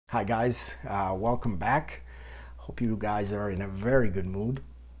Hi guys, welcome back. Hope you guys are in a very good mood.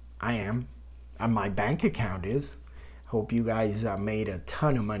 I am. My bank account is. Hope you guys made a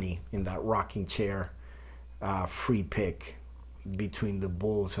ton of money in that rocking chair free pick between the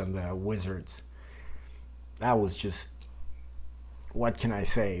Bulls and the Wizards. That was just, what can I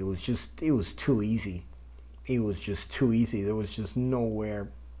say? It was too easy. It was just too easy. There was just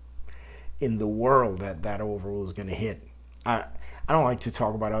nowhere in the world that over was going to hit. I don't like to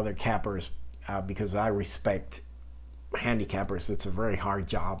talk about other cappers because I respect handicappers. It's a very hard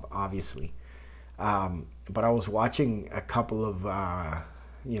job, obviously. But I was watching a couple of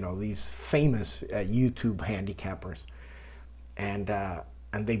these famous YouTube handicappers, and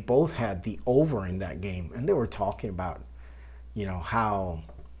they both had the over in that game, and they were talking about how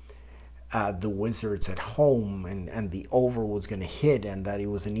the Wizards at home and the over was going to hit and that it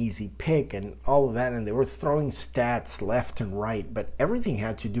was an easy pick and all of that. And they were throwing stats left and right, but everything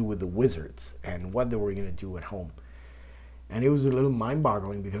had to do with the Wizards and what they were going to do at home. And it was a little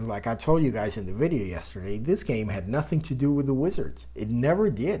mind-boggling because, like I told you guys in the video yesterday, this game had nothing to do with the Wizards. It never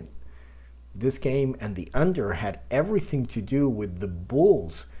did. This game and the under had everything to do with the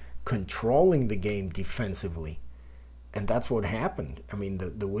Bulls controlling the game defensively. And that's what happened. I mean,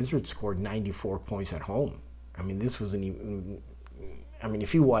 the Wizards scored 94 points at home. I mean, this wasn't even... I mean,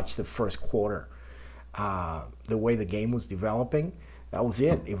 if you watch the first quarter, the way the game was developing, that was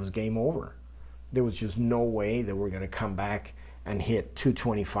it. It was game over. There was just no way that we're going to come back and hit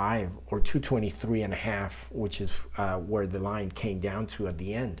 225 or 223 and a half, which is where the line came down to at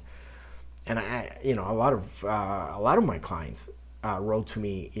the end. And a lot of my clients wrote to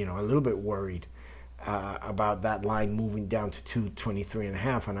me, a little bit worried about that line moving down to 223 and a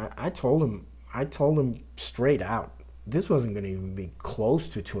half. And I told them straight out, this wasn't going to even be close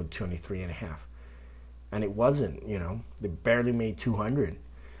to 223 and a half. And it wasn't, they barely made 200.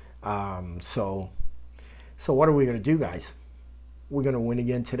 So what are we going to do, guys? We're going to win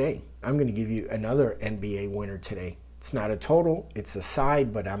again today. I'm going to give you another NBA winner today. It's not a total, it's a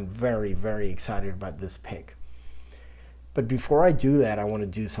side, but I'm very, very excited about this pick. But before I do that, I want to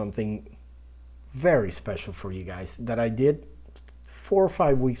do something very special for you guys that I did 4 or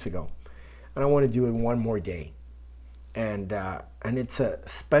 5 weeks ago, and I want to do it one more day. And it's a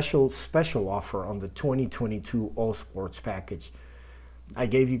special offer on the 2022 All Sports package. I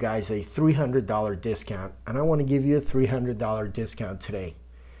gave you guys a $300 discount, and I want to give you a $300 discount today.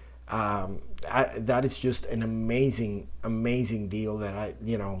 That is just an amazing deal that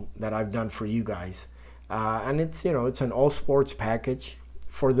that I've done for you guys. And it's an All Sports package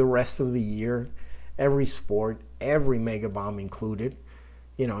for the rest of the year. Every sport, every mega bomb included.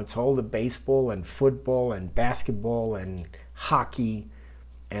 It's all the baseball and football and basketball and hockey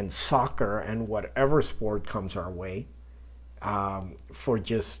and soccer and whatever sport comes our way, for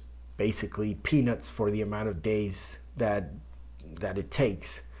just basically peanuts for the amount of days that it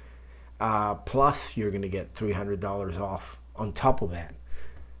takes. Plus, you're going to get $300 off on top of that.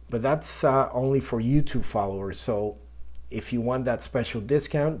 But that's only for YouTube followers. So if you want that special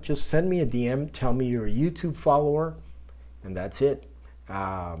discount, just send me a DM, tell me you're a YouTube follower, and that's it.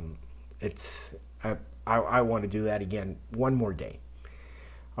 I want to do that again one more day.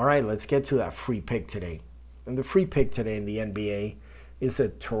 All right, let's get to that free pick today. And the free pick today in the NBA is the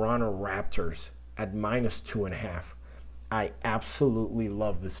Toronto Raptors at -2.5. I absolutely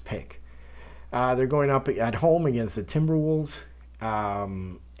love this pick. They're going up at home against the Timberwolves,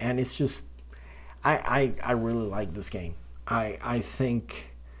 and it's just, I really like this game. I think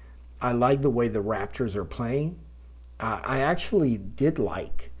I like the way the Raptors are playing. I actually did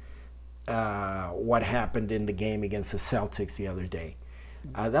like what happened in the game against the Celtics the other day.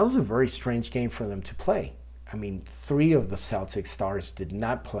 That was a very strange game for them to play. I mean, 3 of the Celtics stars did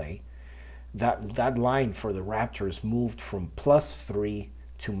not play. That line for the Raptors moved from +3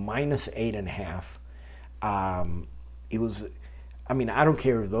 to -8.5. It was, I mean, I don't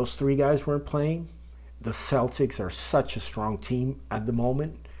care if those 3 guys weren't playing. The Celtics are such a strong team at the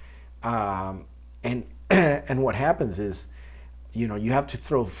moment. And what happens is, you have to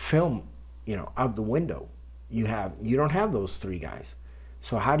throw film, out the window. You don't have those 3 guys.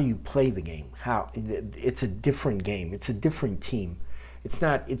 So how do you play the game? It's a different game. It's a different team. It's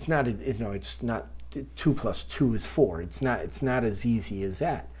not 2 + 2 is 4. It's not as easy as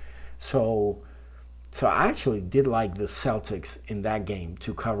that. So I actually did like the Celtics in that game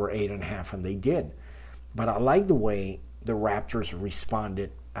to cover 8.5, and they did. But I like the way the Raptors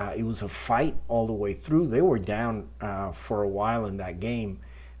responded. It was a fight all the way through. They were down for a while in that game.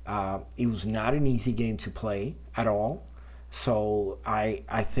 It was not an easy game to play at all. So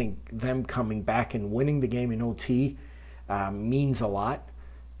I think them coming back and winning the game in OT means a lot.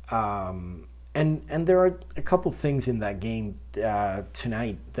 And there are a couple things in that game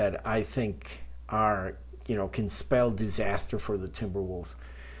tonight that I think are, can spell disaster for the Timberwolves.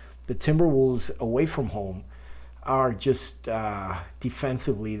 The Timberwolves away from home are just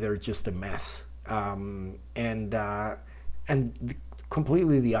defensively, they're just a mess. And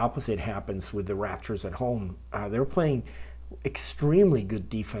completely the opposite happens with the Raptors at home. They're playing extremely good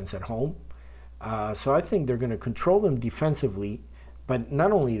defense at home. So I think they're going to control them defensively, but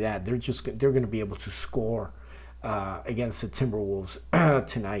not only that, they're going to be able to score against the Timberwolves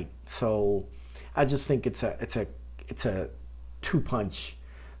tonight. So I just think it's a two-punch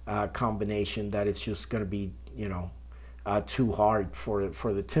combination that it's just going to be too hard for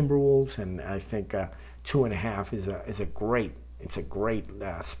the Timberwolves, and I think 2.5 is a great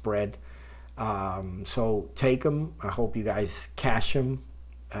spread. So take them. I hope you guys cash them,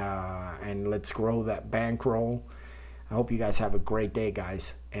 and let's grow that bankroll. I hope you guys have a great day,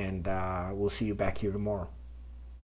 guys, and we'll see you back here tomorrow.